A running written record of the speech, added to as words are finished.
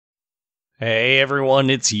Hey everyone,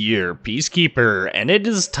 it's your Peacekeeper, and it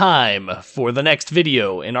is time for the next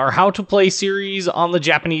video in our How to Play series on the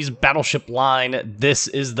Japanese battleship line. This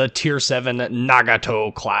is the Tier 7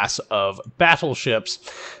 Nagato class of battleships.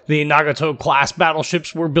 The Nagato class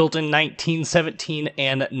battleships were built in 1917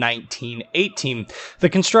 and 1918. The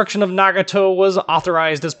construction of Nagato was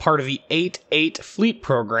authorized as part of the 8-8 fleet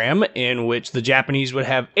program, in which the Japanese would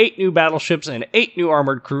have 8 new battleships and 8 new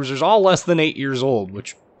armored cruisers, all less than 8 years old,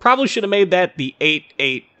 which probably should have made that the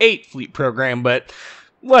 888 fleet program, but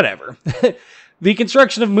whatever. The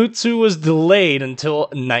construction of Mutsu was delayed until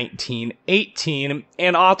 1918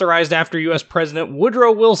 and authorized after U.S. President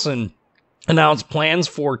Woodrow Wilson announced plans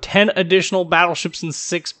for 10 additional battleships and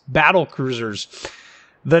 6 battle cruisers.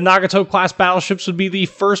 The Nagato-class battleships would be the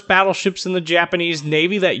first battleships in the Japanese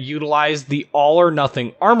Navy that utilized the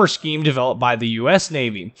all-or-nothing armor scheme developed by the U.S.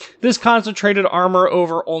 Navy. This concentrated armor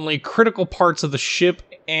over only critical parts of the ship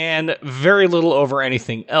and very little over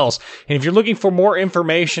anything else. And if you're looking for more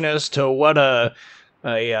information as to what a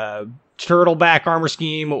turtleback armor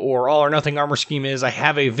scheme or all-or-nothing armor scheme is, I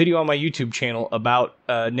have a video on my YouTube channel about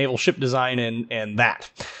naval ship design and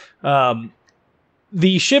that.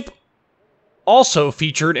 The ship also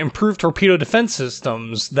featured improved torpedo defense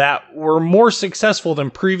systems that were more successful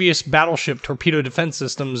than previous battleship torpedo defense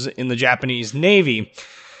systems in the Japanese Navy.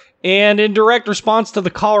 And in direct response to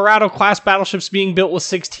the Colorado-class battleships being built with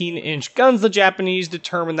 16-inch guns, the Japanese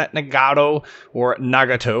determined that Nagato, or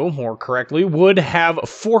Nagato more correctly, would have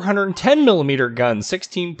 410mm guns,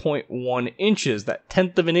 16.1 inches, that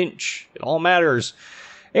tenth of an inch. It all matters.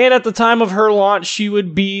 And at the time of her launch, she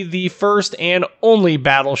would be the first and only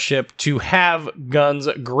battleship to have guns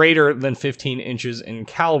greater than 15 inches in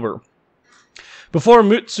caliber. Before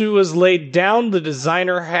Mutsu was laid down, the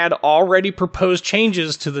designer had already proposed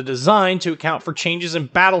changes to the design to account for changes in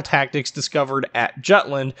battle tactics discovered at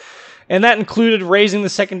Jutland, and that included raising the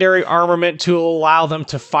secondary armament to allow them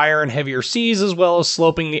to fire in heavier seas, as well as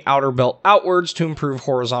sloping the outer belt outwards to improve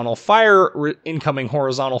incoming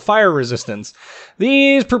horizontal fire resistance.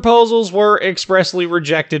 These proposals were expressly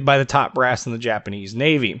rejected by the top brass in the Japanese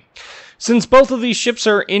Navy. Since both of these ships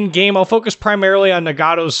are in-game, I'll focus primarily on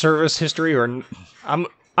Nagato's service history, or I'm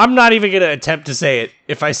not even going to attempt to say it.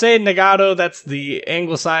 If I say Nagato, that's the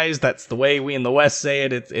anglicized, that's the way we in the West say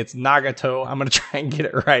it, it's Nagato. I'm going to try and get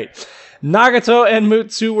it right. Nagato and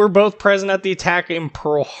Mutsu were both present at the attack in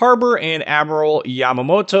Pearl Harbor, and Admiral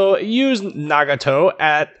Yamamoto used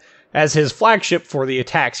Nagato as his flagship for the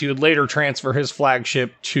attacks. He would later transfer his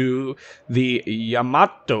flagship to the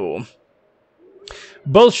Yamato.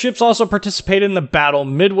 Both ships also participated in the battle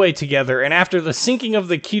midway together, and after the sinking of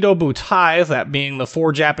the Kido Butai, that being the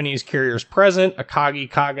 4 Japanese carriers present, Akagi,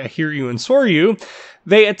 Kaga, Hiryu, and Soryu,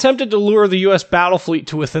 they attempted to lure the U.S. battle fleet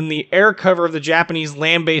to within the air cover of the Japanese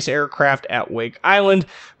land-based aircraft at Wake Island,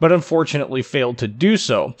 but unfortunately failed to do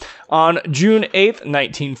so. On June 8,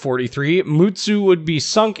 1943, Mutsu would be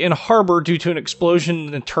sunk in harbor due to an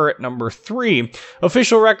explosion in turret number 3.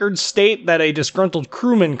 Official records state that a disgruntled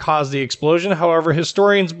crewman caused the explosion. However,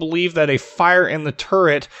 historians believe that a fire in the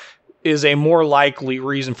turret is a more likely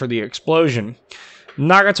reason for the explosion.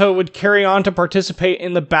 Nagato would carry on to participate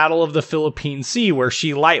in the Battle of the Philippine Sea, where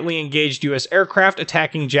she lightly engaged U.S. aircraft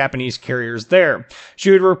attacking Japanese carriers there. She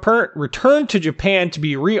would return to Japan to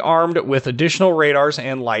be rearmed with additional radars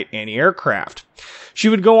and light anti-aircraft. She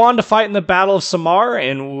would go on to fight in the Battle of Samar,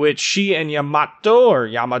 in which she and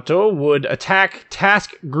Yamato would attack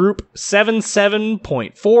Task Group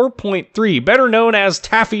 77.4.3, better known as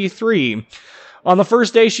Taffy 3. On the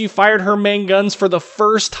first day, she fired her main guns for the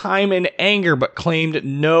first time in anger, but claimed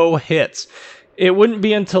no hits. It wouldn't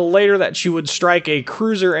be until later that she would strike a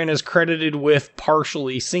cruiser and is credited with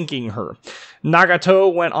partially sinking her.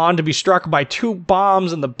 Nagato went on to be struck by 2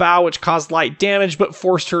 bombs in the bow, which caused light damage, but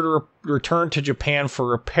forced her to return to Japan for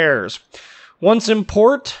repairs. Once in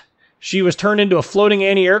port, she was turned into a floating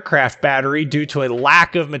anti-aircraft battery due to a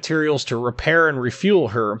lack of materials to repair and refuel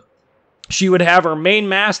her. She would have her main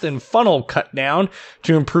mast and funnel cut down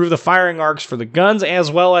to improve the firing arcs for the guns, as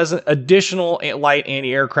well as additional light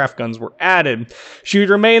anti-aircraft guns were added. She would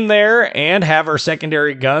remain there and have her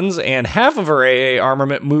secondary guns and half of her AA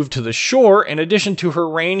armament moved to the shore, in addition to her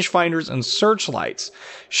rangefinders and searchlights.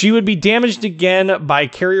 She would be damaged again by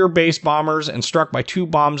carrier-based bombers and struck by 2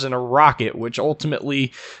 bombs and a rocket, which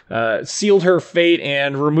ultimately sealed her fate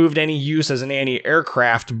and removed any use as an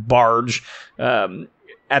anti-aircraft barge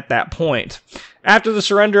at that point. After the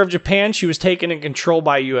surrender of Japan, she was taken in control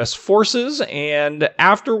by U.S. forces, and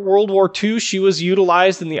after World War II, she was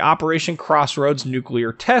utilized in the Operation Crossroads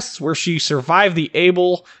nuclear tests, where she survived the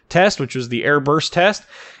Able test, which was the airburst test,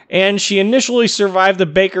 And she initially survived the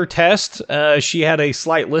Baker test. She had a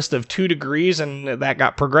slight list of 2 degrees, and that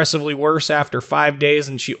got progressively worse after 5 days,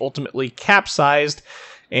 and she ultimately capsized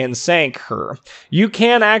and sank her. You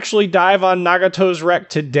can actually dive on Nagato's wreck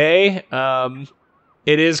today.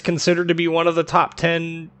 It is considered to be one of the top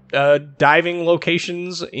 10 diving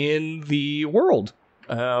locations in the world.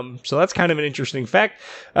 So that's kind of an interesting fact.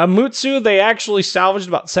 Mutsu, they actually salvaged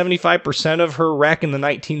about 75% of her wreck in the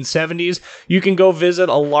 1970s. You can go visit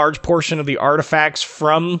a large portion of the artifacts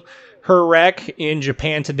from her wreck in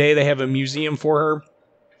Japan today. They have a museum for her.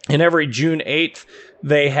 And every June 8th,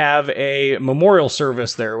 they have a memorial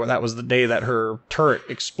service there, where that was the day that her turret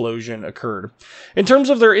explosion occurred. In terms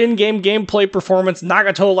of their in-game gameplay performance,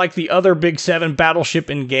 Nagato, like the other Big 7 battleship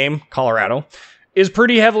in-game, Colorado, is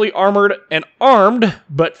pretty heavily armored and armed,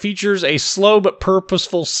 but features a slow but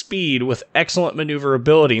purposeful speed with excellent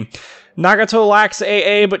maneuverability. Nagato lacks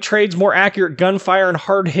AA, but trades more accurate gunfire and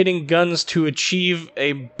hard-hitting guns to achieve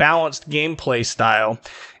a balanced gameplay style.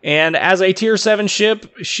 And as a Tier 7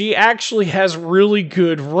 ship, she actually has really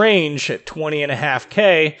good range at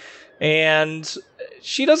 20.5K, and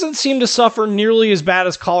she doesn't seem to suffer nearly as bad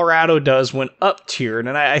as Colorado does when up-tiered.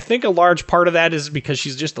 And I think a large part of that is because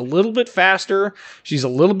she's just a little bit faster, she's a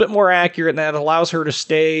little bit more accurate, and that allows her to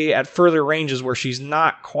stay at further ranges where she's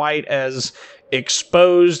not quite as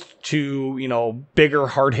exposed to, bigger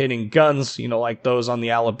hard-hitting guns, like those on the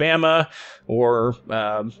Alabama or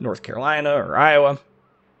North Carolina or Iowa.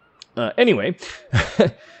 Anyway,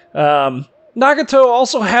 Nagato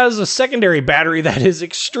also has a secondary battery that is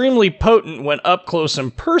extremely potent when up close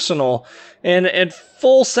and personal, and at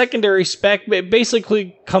full secondary spec, it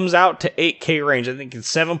basically comes out to 8K range. I think it's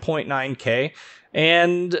 7.9K,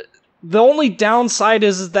 and the only downside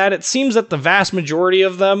is that it seems that the vast majority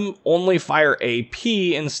of them only fire AP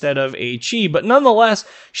instead of HE, but nonetheless,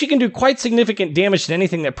 she can do quite significant damage to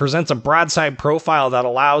anything that presents a broadside profile that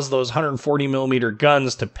allows those 140mm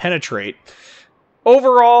guns to penetrate.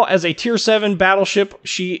 Overall, as a Tier 7 battleship,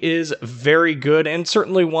 she is very good, and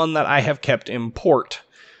certainly one that I have kept in port.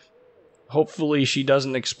 Hopefully she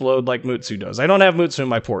doesn't explode like Mutsu does. I don't have Mutsu in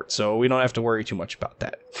my port, so we don't have to worry too much about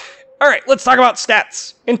that. Alright, let's talk about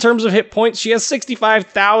stats. In terms of hit points, she has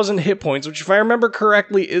 65,000 hit points, which if I remember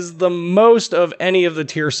correctly is the most of any of the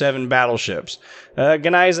Tier 7 battleships.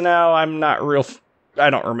 Gneisenau, I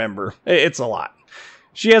don't remember. It's a lot.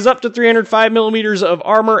 She has up to 305mm of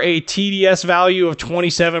armor, a TDS value of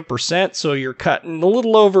 27%, so you're cutting a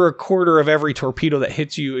little over a quarter of every torpedo that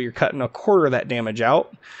hits you, you're cutting a quarter of that damage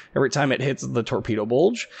out every time it hits the torpedo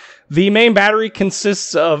bulge. The main battery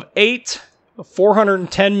consists of 8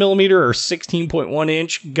 410mm or 16.1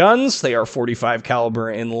 inch guns. They are 45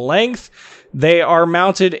 caliber in length. They are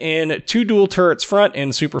mounted in 2 dual turrets front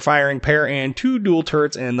in super firing pair and 2 dual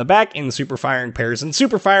turrets in the back in super firing pairs. And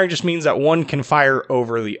super firing just means that one can fire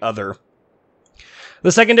over the other.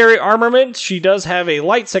 The secondary armament, she does have a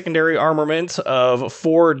light secondary armament of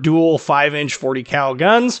 4 dual 5-inch 40 cal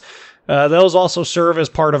guns. Those also serve as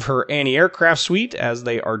part of her anti-aircraft suite as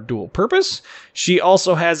they are dual purpose. She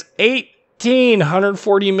also has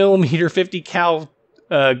 140mm 50 cal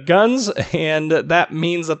guns, and that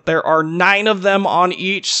means that there are 9 of them on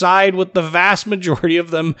each side, with the vast majority of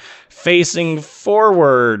them facing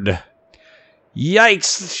forward.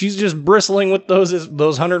 Yikes, she's just bristling with those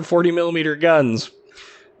 140mm guns.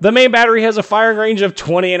 The main battery has a firing range of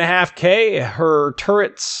 20.5K. Her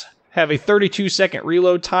turrets have a 32-second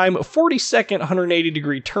reload time, a 40-second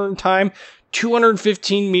 180-degree turn time,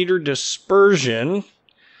 215-meter dispersion,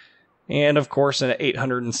 and of course an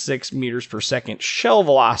 806 meters per second shell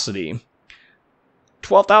velocity.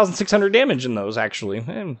 12,600 damage in those, actually.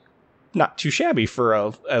 And not too shabby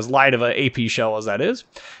for as light of an AP shell as that is.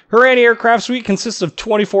 Her anti-aircraft suite consists of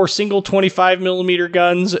 24 single 25mm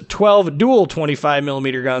guns, 12 dual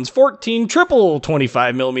 25mm guns, 14 triple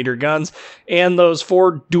 25mm guns, and those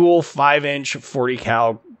 4 dual 5-inch 40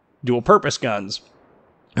 cal dual purpose guns.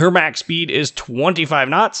 Her max speed is 25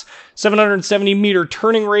 knots, 770 meter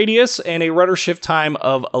turning radius, and a rudder shift time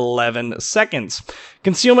of 11 seconds.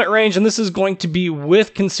 Concealment range, and this is going to be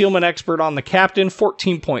with Concealment Expert on the Captain,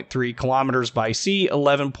 14.3 kilometers by sea,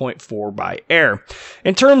 11.4 by air.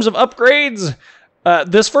 In terms of upgrades,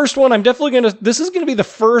 this first one, this is going to be the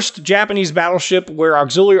first Japanese battleship where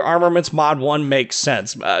Auxiliary Armaments Mod 1 makes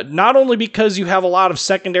sense. Not only because you have a lot of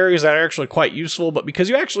secondaries that are actually quite useful, but because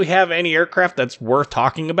you actually have any aircraft that's worth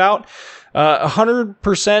talking about.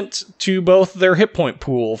 100% to both their hit point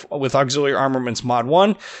pool with Auxiliary Armaments Mod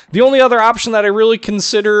 1. The only other option that I really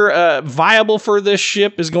consider viable for this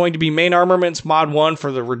ship is going to be Main Armaments Mod 1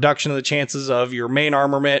 for the reduction of the chances of your main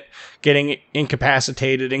armament getting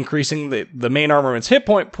incapacitated, increasing the main armament's hit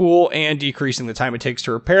point pool, and decreasing the time it takes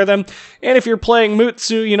to repair them. And if you're playing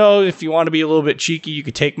Mutsu, you know, if you want to be a little bit cheeky, you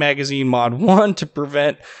could take Magazine Mod 1 to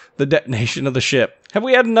prevent the detonation of the ship. Have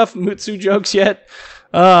we had enough Mutsu jokes yet?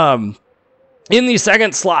 In the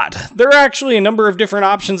second slot, there are actually a number of different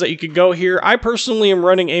options that you could go here. I personally am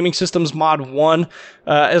running Aiming Systems Mod 1.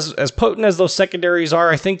 As potent as those secondaries are,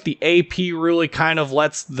 I think the AP really kind of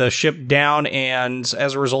lets the ship down, and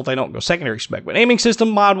as a result, I don't go secondary spec. But Aiming System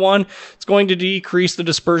Mod 1, it's going to decrease the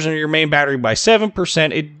dispersion of your main battery by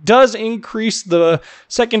 7%. It does increase the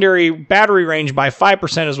secondary battery range by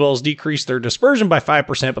 5%, as well as decrease their dispersion by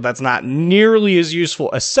 5%, but that's not nearly as useful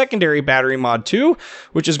as Secondary Battery Mod 2,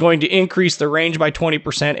 which is going to increase the range by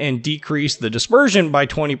 20% and decrease the dispersion by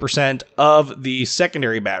 20% of the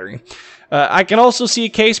secondary battery. I can also see a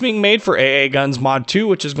case being made for AA Guns Mod 2,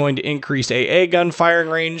 which is going to increase AA gun firing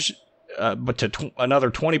range but to another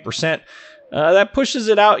 20%. That pushes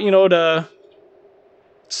it out, you know, to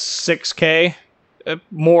 6K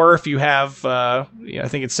more if you have, I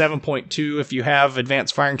think it's 7.2 if you have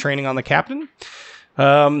advanced firing training on the captain.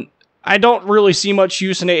 I don't really see much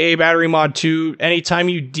use in AA Battery Mod 2. Anytime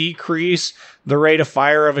you decrease the rate of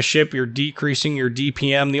fire of a ship, you're decreasing your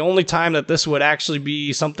DPM. The only time that this would actually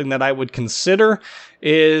be something that I would consider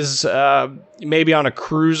is maybe on a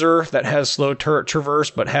cruiser that has slow turret traverse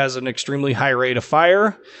but has an extremely high rate of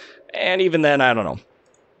fire. And even then, I don't know.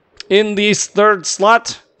 In the third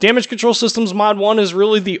slot, Damage Control Systems Mod 1 is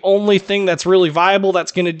really the only thing that's really viable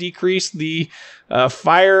that's going to decrease the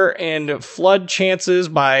fire and flood chances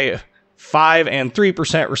by 5 and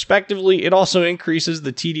 3% respectively. It also increases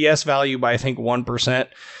the TDS value by, I think, 1%.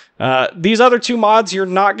 These other two mods, you're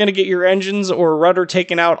not going to get your engines or rudder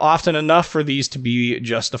taken out often enough for these to be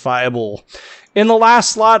justifiable. In the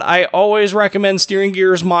last slot, I always recommend Steering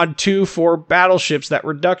Gears Mod 2 for battleships. That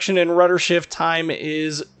reduction in rudder shift time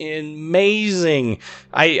is amazing.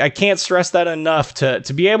 I can't stress that enough.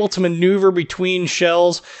 To be able to maneuver between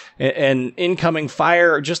shells and incoming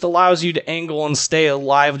fire just allows you to angle and stay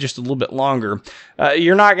alive just a little bit longer.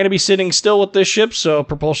 You're not going to be sitting still with this ship, so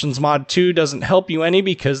Propulsion's Mod 2 doesn't help you any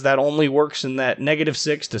because that only works in that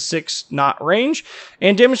 -6 to 6 knot range.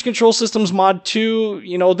 And Damage Control Systems Mod 2,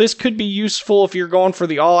 you know, this could be useful if you're going for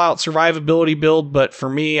the all-out survivability build, but for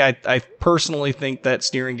me, I personally think that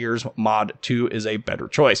Steering Gears Mod 2 is a better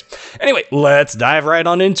choice. Anyway, let's dive right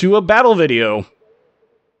on into a battle video.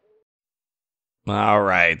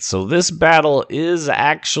 Alright, so this battle is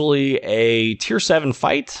actually a Tier 7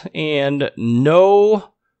 fight, and no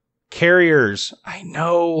carriers. I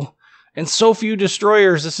know. And so few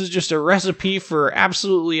destroyers. This is just a recipe for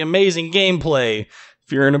absolutely amazing gameplay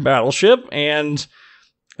if you're in a battleship, and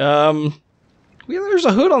there's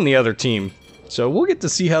a hood on the other team. So we'll get to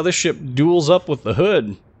see how this ship duels up with the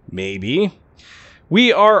hood. Maybe.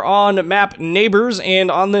 We are on map Neighbors, and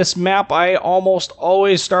on this map I almost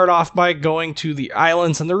always start off by going to the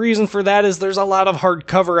islands, and the reason for that is there's a lot of hard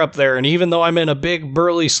cover up there, and even though I'm in a big,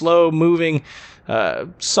 burly, slow-moving,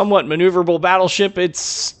 somewhat maneuverable battleship,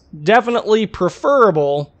 it's definitely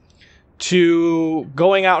preferable to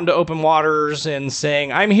going out into open waters and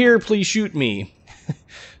saying, "I'm here, please shoot me."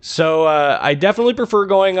 So I definitely prefer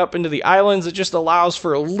going up into the islands. It just allows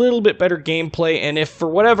for a little bit better gameplay, and if for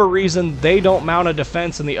whatever reason they don't mount a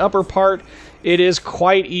defense in the upper part, it is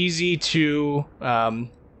quite easy to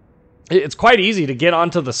get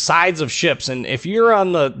onto the sides of ships. And if you're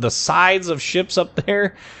on the sides of ships up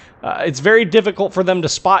there, it's very difficult for them to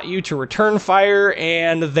spot you, to return fire,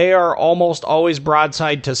 and they are almost always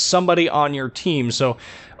broadside to somebody on your team. So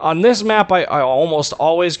on this map, I almost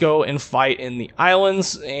always go and fight in the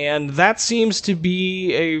islands, and that seems to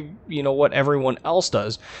be what everyone else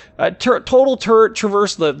does. Total turret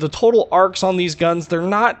traverse, the total arcs on these guns, they're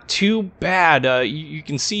not too bad. You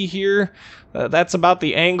can see here, that's about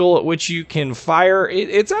the angle at which you can fire.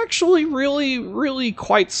 It's actually really, really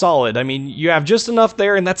quite solid. I mean, you have just enough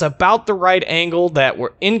there, and that's about the right angle that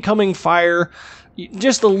we're incoming fire,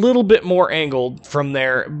 just a little bit more angled from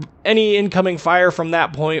there. Any incoming fire from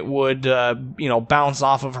that point would, bounce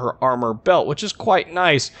off of her armor belt, which is quite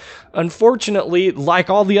nice. Unfortunately, like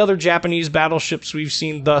all the other Japanese battleships we've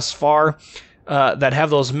seen thus far, that have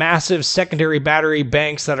those massive secondary battery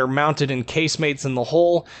banks that are mounted in casemates in the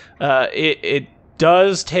hull, it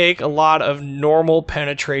does take a lot of normal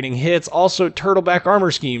penetrating hits. Also, turtleback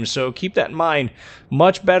armor scheme, so keep that in mind.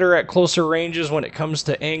 Much better at closer ranges when it comes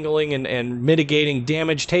to angling and mitigating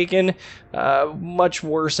damage taken. Much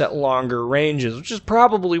worse at longer ranges, which is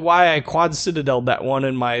probably why I quad citadeled that one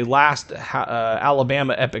in my last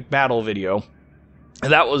Alabama epic battle video.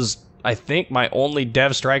 That was, I think, my only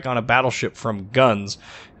dev strike on a battleship from guns.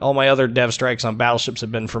 All my other dev strikes on battleships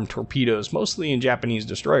have been from torpedoes, mostly in Japanese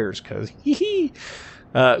destroyers, because hee.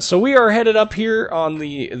 So we are headed up here on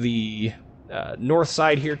the north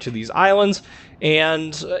side here to these islands,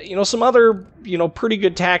 and some other pretty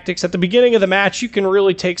good tactics. At the beginning of the match, you can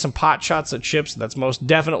really take some pot shots at ships. That's most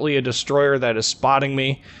definitely a destroyer that is spotting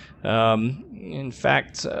me. In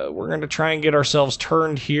fact, we're going to try and get ourselves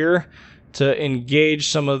turned here to engage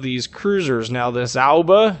some of these cruisers. Now this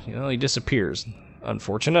Auba, he disappears.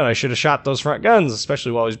 Unfortunate. I should have shot those front guns,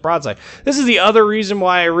 especially while he's broadside. This is the other reason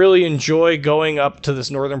why I really enjoy going up to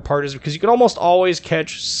this northern part, is because you can almost always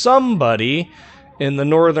catch somebody in the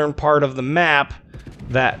northern part of the map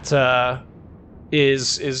that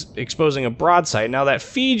is exposing a broadside. Now that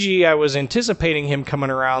Fiji, I was anticipating him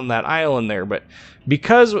coming around that island there, but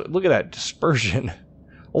because, look at that dispersion.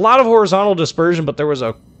 A lot of horizontal dispersion, but there was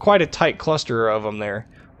quite a tight cluster of them there.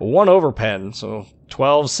 One overpen, so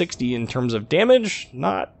 1260 in terms of damage.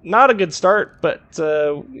 Not a good start, but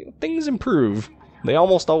things improve. They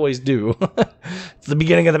almost always do. It's the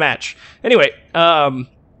beginning of the match. Anyway,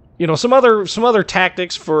 some other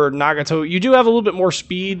tactics for Nagato. You do have a little bit more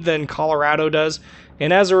speed than Colorado does,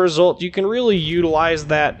 and as a result, you can really utilize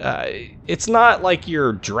that. It's not like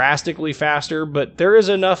you're drastically faster, but there is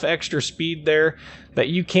enough extra speed there that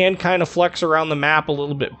you can kind of flex around the map a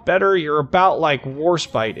little bit better. You're about like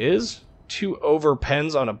Warspite is. 2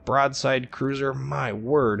 overpens on a broadside cruiser. My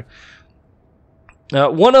word.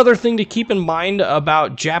 One other thing to keep in mind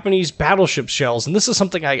about Japanese battleship shells, and this is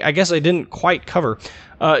something I guess I didn't quite cover.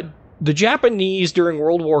 The Japanese during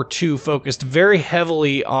World War II focused very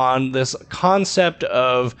heavily on this concept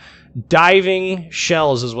of diving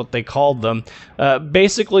shells, is what they called them.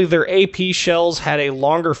 Basically, their AP shells had a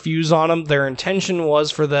longer fuse on them. Their intention was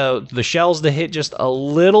for the shells to hit just a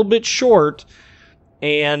little bit short,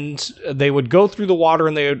 and they would go through the water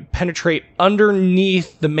and they would penetrate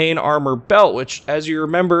underneath the main armor belt, which, as you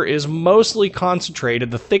remember, is mostly concentrated.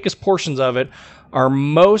 The thickest portions of it are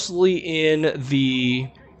mostly in the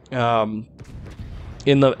at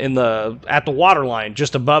the waterline,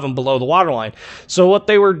 just above and below the waterline. So what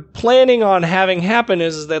they were planning on having happen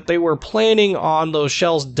is that they were planning on those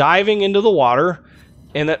shells diving into the water,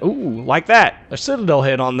 and that, ooh, like that, a citadel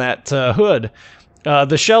hit on that hood.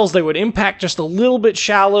 The shells, they would impact just a little bit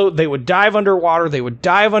shallow, they would dive underwater, they would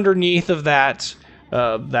dive underneath of that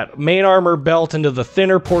main armor belt into the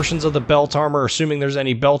thinner portions of the belt armor, assuming there's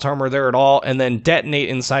any belt armor there at all, and then detonate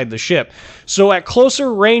inside the ship. So at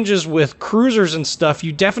closer ranges with cruisers and stuff,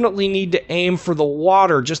 you definitely need to aim for the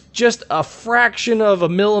water, just a fraction of a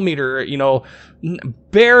millimeter,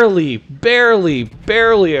 barely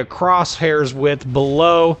a crosshair's width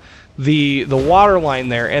below the waterline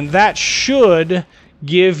there, and that should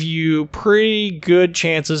give you pretty good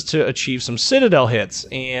chances to achieve some citadel hits.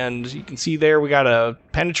 And you can see there we got a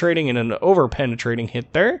penetrating and an over-penetrating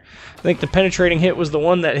hit there. I think the penetrating hit was the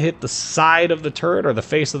one that hit the side of the turret, or the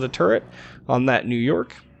face of the turret, on that New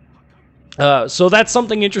York. So that's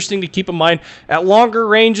something interesting to keep in mind. At longer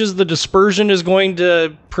ranges, the dispersion is going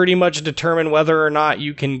to pretty much determine whether or not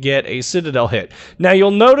you can get a citadel hit. Now, you'll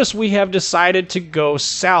notice we have decided to go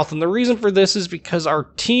south, and the reason for this is because our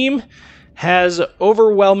team has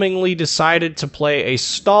overwhelmingly decided to play a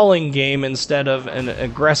stalling game instead of an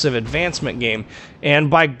aggressive advancement game. And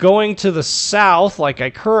by going to the south, like I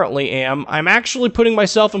currently am, I'm actually putting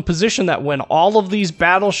myself in position that when all of these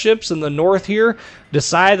battleships in the north here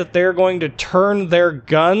decide that they're going to turn their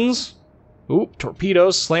guns,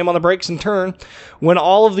 torpedoes, slam on the brakes and turn. When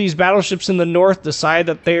all of these battleships in the north decide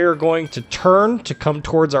that they are going to turn to come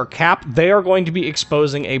towards our cap, they are going to be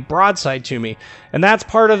exposing a broadside to me. And that's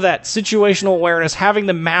part of that situational awareness, having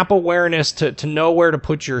the map awareness to know where to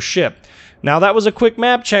put your ship. Now, that was a quick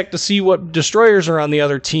map check to see what destroyers are on the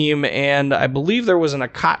other team, and I believe there was an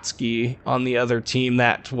Akatsuki on the other team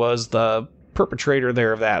that was the perpetrator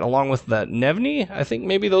there of that, along with the Nevny. I think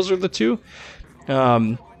maybe those are the two.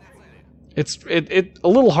 It's a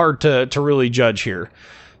little hard to really judge here.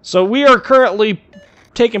 So we are currently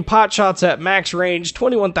taking pot shots at max range,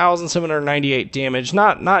 21,798 damage.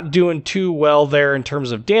 Not doing too well there in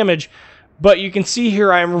terms of damage, but you can see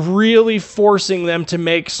here I'm really forcing them to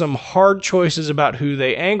make some hard choices about who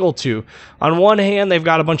they angle to. On one hand, they've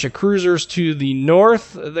got a bunch of cruisers to the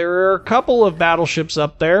north. There are a couple of battleships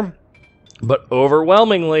up there. But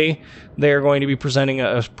overwhelmingly, they are going to be presenting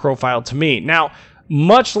a profile to me. Now,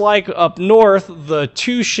 much like up north, the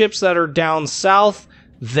two ships that are down south,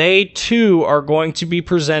 they too are going to be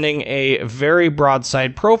presenting a very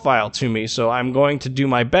broadside profile to me. So I'm going to do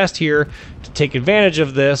my best here to take advantage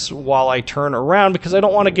of this while I turn around, because I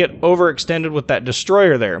don't want to get overextended with that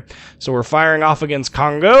destroyer there. So we're firing off against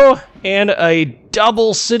Congo and a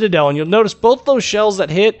double citadel. And you'll notice both those shells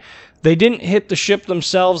that hit, they didn't hit the ship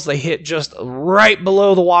themselves. They hit just right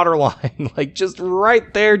below the waterline, like just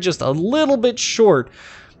right there, just a little bit short.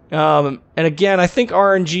 And again, I think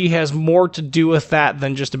RNG has more to do with that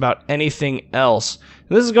than just about anything else.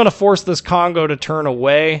 And this is going to force this Congo to turn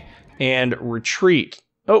away and retreat.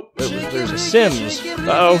 Oh, there's a Sims.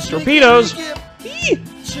 Uh-oh, torpedoes.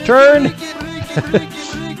 Turn.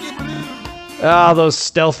 Ah, those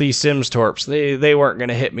stealthy Sims torps. They weren't going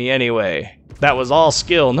to hit me anyway. That was all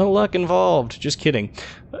skill. No luck involved. Just kidding.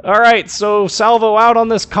 All right, so salvo out on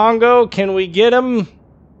this Congo. Can we get him?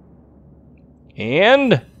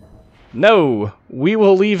 And... no, we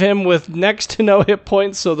will leave him with next to no hit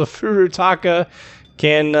points so the Furutaka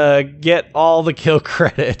can get all the kill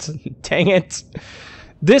credit. Dang it.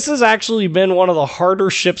 This has actually been one of the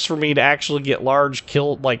harder ships for me to actually get large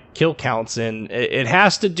kill counts in. It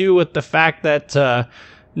has to do with the fact that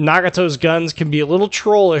Nagato's guns can be a little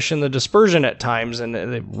trollish in the dispersion at times, and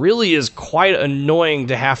it really is quite annoying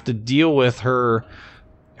to have to deal with her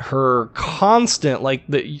constant,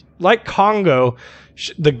 like Congo.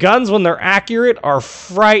 The guns, when they're accurate, are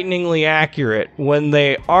frighteningly accurate. When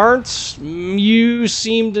they aren't, you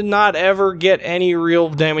seem to not ever get any real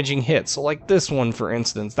damaging hits. So like this one, for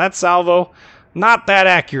instance. That salvo, not that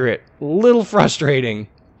accurate. Little frustrating.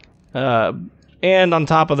 And on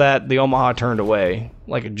top of that, the Omaha turned away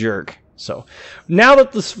like a jerk. So now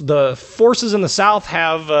that the forces in the south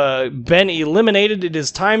have been eliminated, it is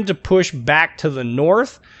time to push back to the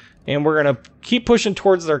north. And we're going to keep pushing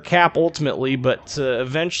towards their cap ultimately, but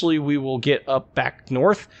eventually we will get up back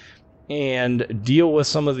north and deal with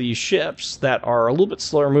some of these ships that are a little bit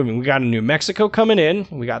slower moving. We got a New Mexico coming in.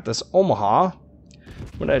 We got this Omaha.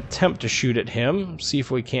 I'm going to attempt to shoot at him, see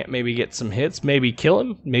if we can't maybe get some hits, maybe kill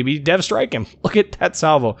him, maybe dev strike him. Look at that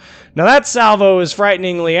salvo. Now that salvo is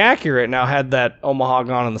frighteningly accurate. Now had that Omaha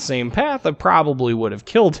gone on the same path, I probably would have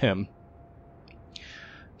killed him.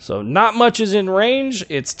 So not much is in range.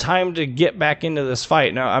 It's time to get back into this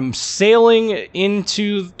fight. Now I'm sailing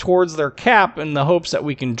towards their cap in the hopes that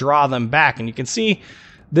we can draw them back. And you can see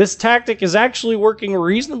this tactic is actually working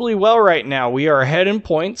reasonably well right now. We are ahead in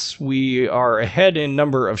points. We are ahead in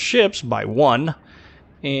number of ships by 1.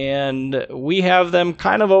 And we have them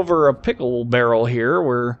kind of over a pickle barrel here.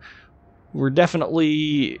 We're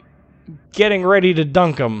definitely getting ready to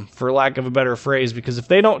dunk them, for lack of a better phrase. Because if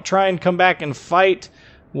they don't try and come back and fight,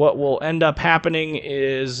 what will end up happening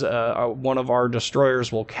is one of our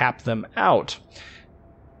destroyers will cap them out.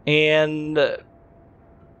 And,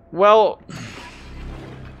 well,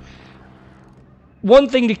 one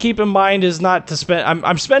thing to keep in mind is not to spend...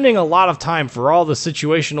 I'm spending a lot of time, for all the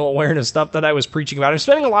situational awareness stuff that I was preaching about, I'm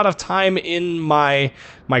spending a lot of time in my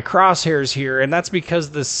crosshairs here, and that's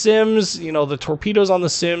because the Sims, you know, the torpedoes on the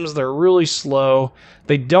Sims, they're really slow.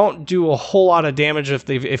 They don't do a whole lot of damage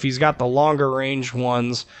if he's got the longer range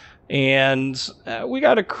ones. And we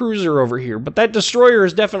got a cruiser over here, but that destroyer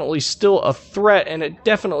is definitely still a threat, and it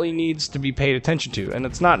definitely needs to be paid attention to. And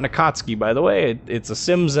it's not Nakatsuki, by the way. It's a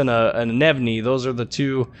Sims and a Nevny. Those are the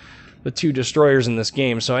two destroyers in this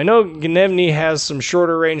game. So I know Nevny has some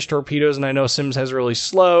shorter range torpedoes, and I know Sims has really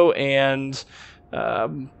slow and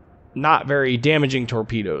not very damaging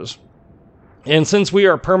torpedoes. And since we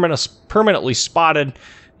are permanently spotted,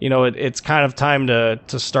 you know, it's kind of time to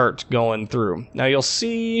start going through. Now you'll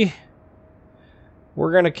see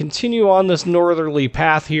we're going to continue on this northerly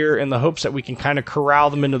path here in the hopes that we can kind of corral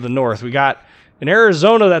them into the north. We got an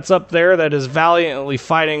Arizona that's up there that is valiantly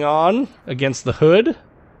fighting on against the Hood.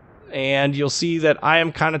 And you'll see that I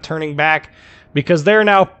am kind of turning back because they're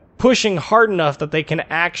now pushing hard enough that they can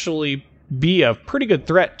actually be a pretty good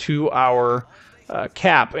threat to our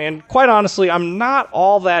cap. And quite honestly, I'm not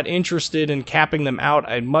all that interested in capping them out.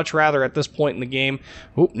 I'd much rather at this point in the game...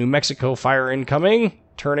 Oop, New Mexico fire incoming.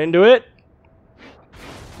 Turn into it.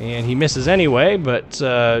 And he misses anyway, but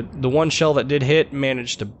the one shell that did hit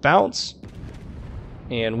managed to bounce.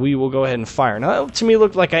 And we will go ahead and fire. Now, that to me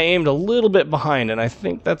looked like I aimed a little bit behind, and I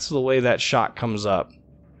think that's the way that shot comes up.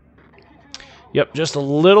 Yep, just a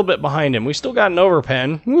little bit behind him. We still got an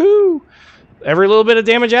overpen. Woohoo! Every little bit of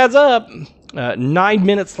damage adds up. 9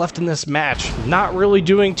 minutes left in this match. Not really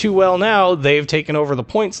doing too well now. They've taken over the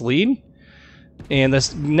points lead. And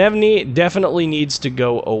this Nevny definitely needs to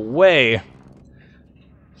go away.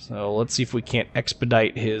 So let's see if we can't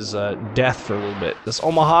expedite his death for a little bit. This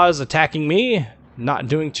Omaha is attacking me. Not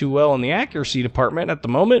doing too well in the accuracy department at the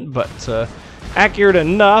moment, but accurate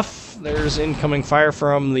enough. There's incoming fire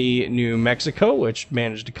from the New Mexico, which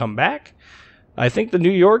managed to come back. I think the New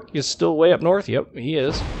York is still way up north. Yep, he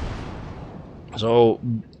is. So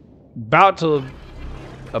about to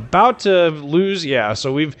lose. Yeah,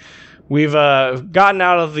 so we've gotten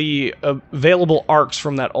out of the available arcs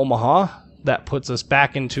from that Omaha. That puts us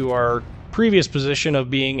back into our previous position of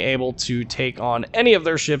being able to take on any of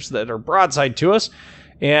their ships that are broadside to us.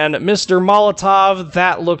 And Mr. Molotov,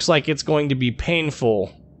 that looks like it's going to be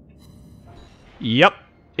painful. Yep,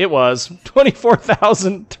 it was.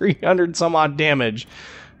 24,300 some odd damage.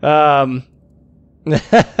 Oh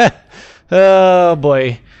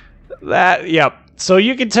boy. Yep. So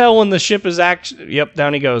you can tell when the ship is actually... Yep,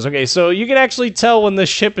 down he goes. Okay, so you can actually tell when the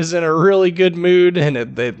ship is in a really good mood and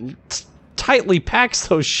it tightly packs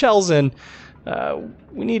those shells in.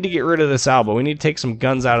 We need to get rid of this Alba. We need to take some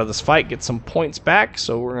guns out of this fight, get some points back.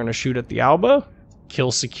 So we're going to shoot at the Alba.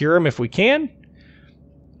 Kill secure him if we can.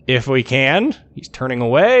 If we can. He's turning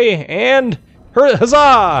away. And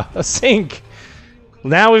huzzah! A sink.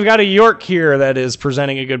 Now we've got a York here that is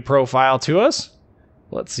presenting a good profile to us.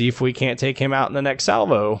 Let's see if we can't take him out in the next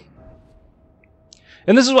salvo.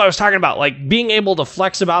 And this is what I was talking about, like being able to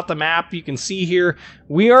flex about the map. You can see here,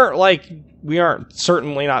 we aren't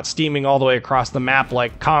certainly not steaming all the way across the map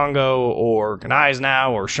like Congo or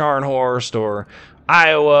Gneisenau or Scharnhorst or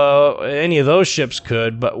Iowa. Any of those ships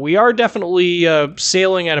could, but we are definitely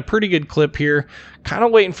sailing at a pretty good clip here. Kind of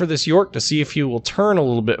waiting for this York to see if he will turn a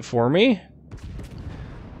little bit for me.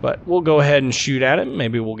 But we'll go ahead and shoot at him.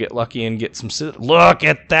 Maybe we'll get lucky and get some... Look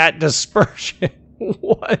at that dispersion.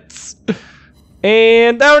 What?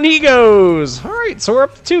 And down he goes. All right, so we're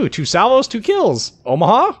up to two. 2 salvos, 2 kills.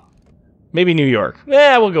 Omaha? Maybe New York.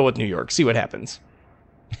 Yeah, we'll go with New York. See what happens.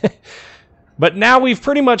 But now we've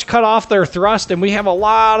pretty much cut off their thrust, and we have a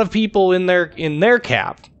lot of people in their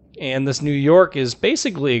cap. And this New York is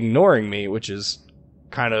basically ignoring me, which is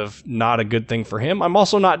kind of not a good thing for him. I'm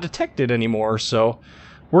also not detected anymore, so...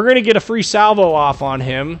 We're going to get a free salvo off on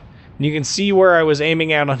him. And you can see where I was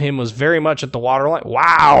aiming at on him was very much at the waterline.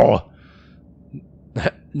 Wow!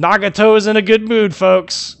 Nagato is in a good mood,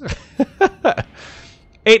 folks.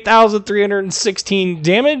 8,316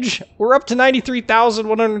 damage. We're up to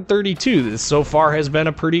 93,132. This so far has been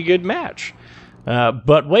a pretty good match.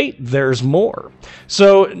 But wait, there's more.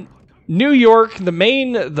 So, New York,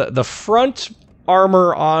 the front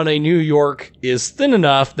armor on a New York is thin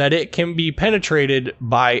enough that it can be penetrated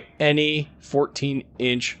by any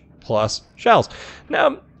 14-inch plus shells. Now,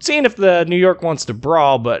 I'm seeing if the New York wants to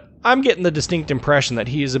brawl, but I'm getting the distinct impression that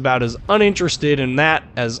he is about as uninterested in that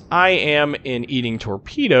as I am in eating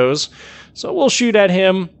torpedoes. So we'll shoot at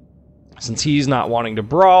him since he's not wanting to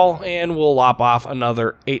brawl, and we'll lop off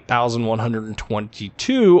another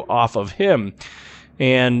 8,122 off of him.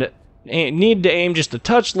 And need to aim just a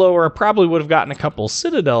touch lower. I probably would have gotten a couple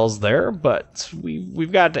citadels there, but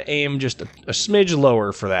we've got to aim just a smidge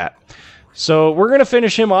lower for that. So we're going to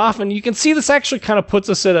finish him off, and you can see this actually kind of puts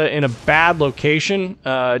us in a bad location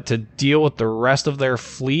to deal with the rest of their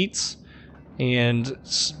fleets. And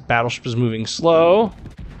Battleship is moving slow.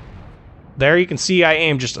 There you can see I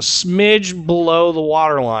aim just a smidge below the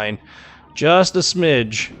waterline. Just a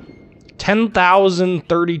smidge.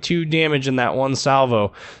 10,032 damage in that one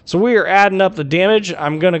salvo. So we are adding up the damage.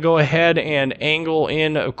 I'm going to go ahead and angle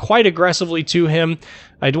in quite aggressively to him.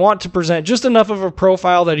 I'd want to present just enough of a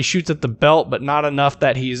profile that he shoots at the belt, but not enough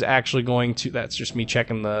that he's actually going to... That's just me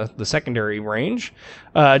checking the secondary range.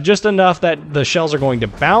 Just enough that the shells are going to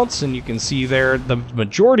bounce, and you can see there the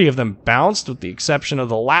majority of them bounced, with the exception of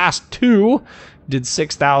the last 2. Did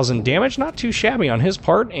 6,000 damage. Not too shabby on his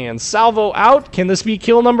part. And salvo out. Can this be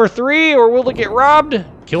kill number 3, or will it get robbed?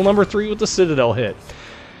 Kill number 3 with the Citadel hit.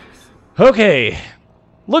 Okay.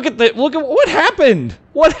 Look at what happened.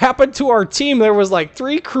 What happened to our team? There was like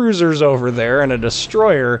 3 cruisers over there and a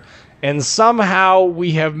destroyer, and somehow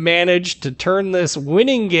we have managed to turn this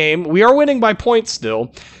winning game, we are winning by points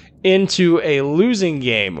still, into a losing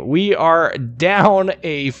game. We are down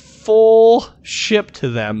a full ship to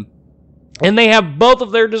them. And they have both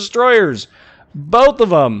of their destroyers. Both of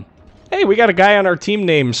them. Hey, we got a guy on our team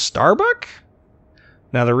named Starbuck?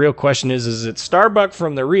 Now, the real question is it Starbuck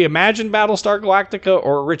from the reimagined Battlestar Galactica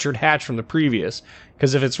or Richard Hatch from the previous?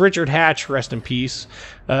 Because if it's Richard Hatch, rest in peace.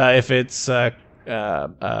 If it's Katie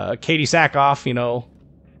Sackhoff, you know,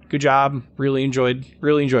 good job. Really enjoyed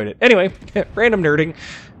it. Anyway, random nerding.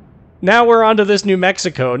 now we're on to this New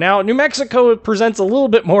Mexico. Now, New Mexico presents a little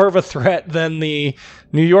bit more of a threat than the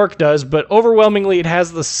New York does, but overwhelmingly it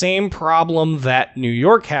has the same problem that New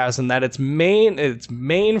York has, and that its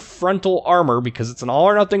main frontal armor, because it's an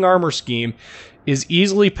all-or-nothing armor scheme, is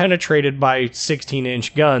easily penetrated by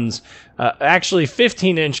 16-inch guns. Actually,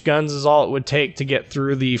 15-inch guns is all it would take to get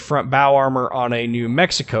through the front bow armor on a New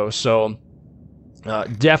Mexico, so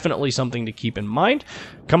definitely something to keep in mind.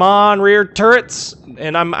 Come on, rear turrets!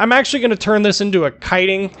 And I'm actually going to turn this into a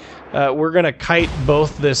kiting. We're going to kite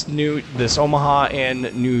both this Omaha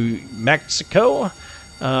and New Mexico.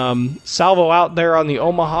 Salvo out there on the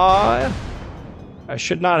Omaha. I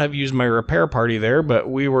should not have used my repair party there, but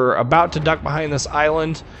we were about to duck behind this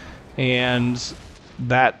island, and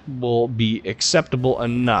that will be acceptable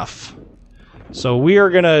enough. So we are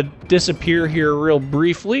going to disappear here real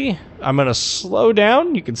briefly. I'm going to slow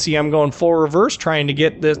down. You can see I'm going full reverse, trying to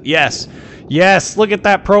get this. Yes, yes, look at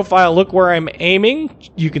that profile. Look where I'm aiming.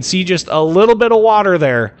 You can see just a little bit of water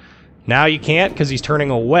there. Now you can't because he's turning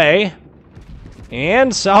away.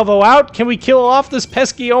 And salvo out. Can we kill off this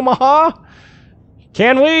pesky Omaha?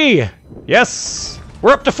 Can we? Yes!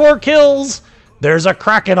 We're up to 4 kills! There's a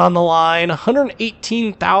Kraken on the line.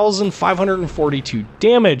 118,542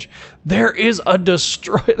 damage. There is a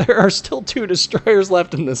destroyer. There are still 2 destroyers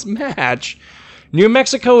left in this match. New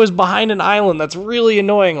Mexico is behind an island. That's really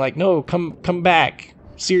annoying. Like, no, come back.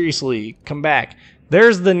 Seriously, come back.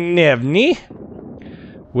 There's the Nivny,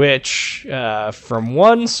 which, from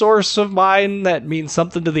one source of mine, that means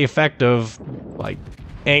something to the effect of, like,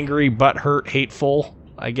 angry, butthurt, hateful,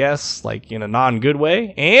 I guess, like in a non-good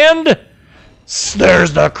way. And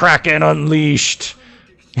there's the Kraken unleashed.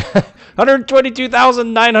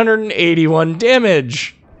 122,981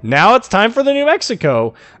 damage. Now it's time for the New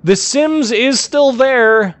Mexico. The Sims is still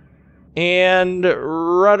there, and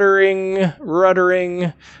ruddering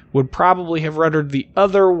would probably have ruddered the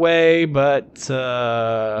other way, but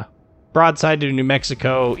broadside to New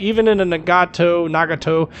Mexico, even in a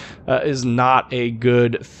Nagato, is not a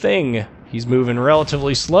good thing. He's moving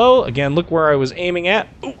relatively slow. Again, look where I was aiming at.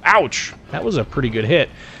 Ooh, ouch! That was a pretty good hit.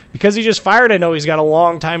 Because he just fired, I know he's got a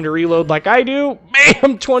long time to reload like I do.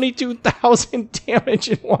 Bam! 22,000 damage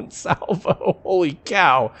in one salvo. Holy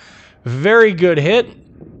cow. Very good hit.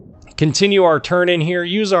 Continue our turn in here.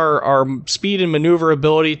 Use our speed and maneuver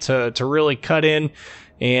ability to really cut in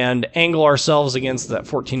and angle ourselves against that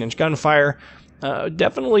 14-inch gunfire.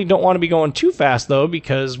 Definitely don't want to be going too fast, though,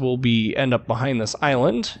 because we'll end up behind this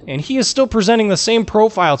island. And he is still presenting the same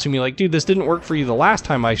profile to me, like, dude, this didn't work for you the last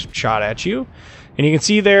time I shot at you. And you can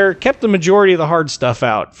see there, kept the majority of the hard stuff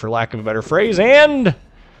out, for lack of a better phrase, and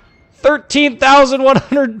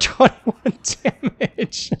 13,121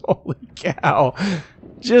 damage. Holy cow.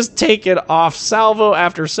 Just take it off salvo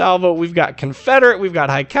after salvo. We've got Confederate, we've got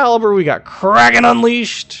High Caliber, we got Kraken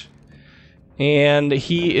Unleashed, and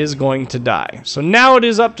he is going to die. So now it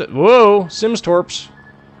is up to... Whoa, Sims Torps.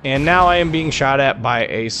 And now I am being shot at by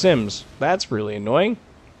a Sims. That's really annoying.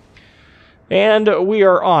 And we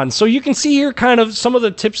are on. So you can see here kind of some of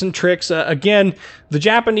the tips and tricks. Again, the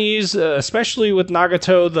Japanese, especially with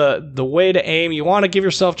Nagato, the way to aim, you want to give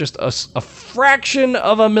yourself just a fraction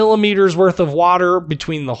of a millimeter's worth of water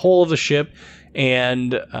between the hull of the ship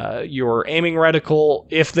and your aiming reticle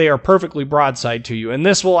if they are perfectly broadside to you. And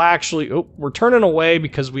this will actually... Oh, we're turning away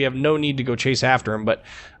because we have no need to go chase after him, but...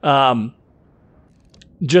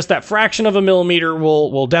 just that fraction of a millimeter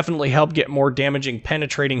will definitely help get more damaging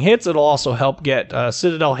penetrating hits. It'll also help get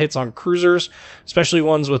citadel hits on cruisers, especially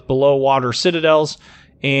ones with below water citadels.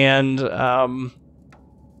 And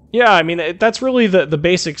yeah, I mean, that's really the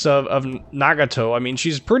basics of Nagato. I mean,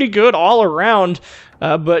 she's pretty good all around,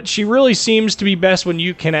 but she really seems to be best when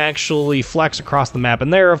you can actually flex across the map.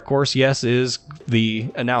 And there, of course, yes, is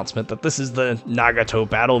the announcement that this is the Nagato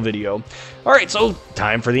battle video. All right, so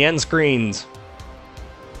time for the end screens.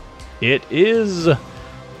 It is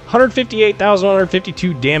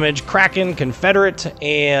 158,152 damage, Kraken, Confederate,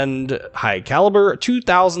 and High Caliber,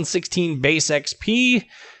 2016 base XP,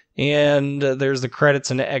 and there's the credits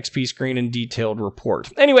and the XP screen and detailed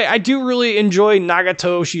report. Anyway, I do really enjoy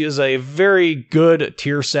Nagato. She is a very good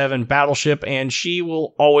Tier 7 battleship, and she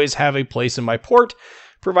will always have a place in my port,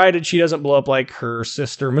 provided she doesn't blow up like her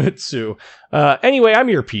sister Mutsu. Anyway, I'm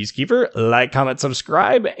your Peacekeeper. Like, comment,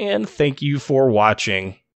 subscribe, and thank you for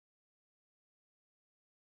watching.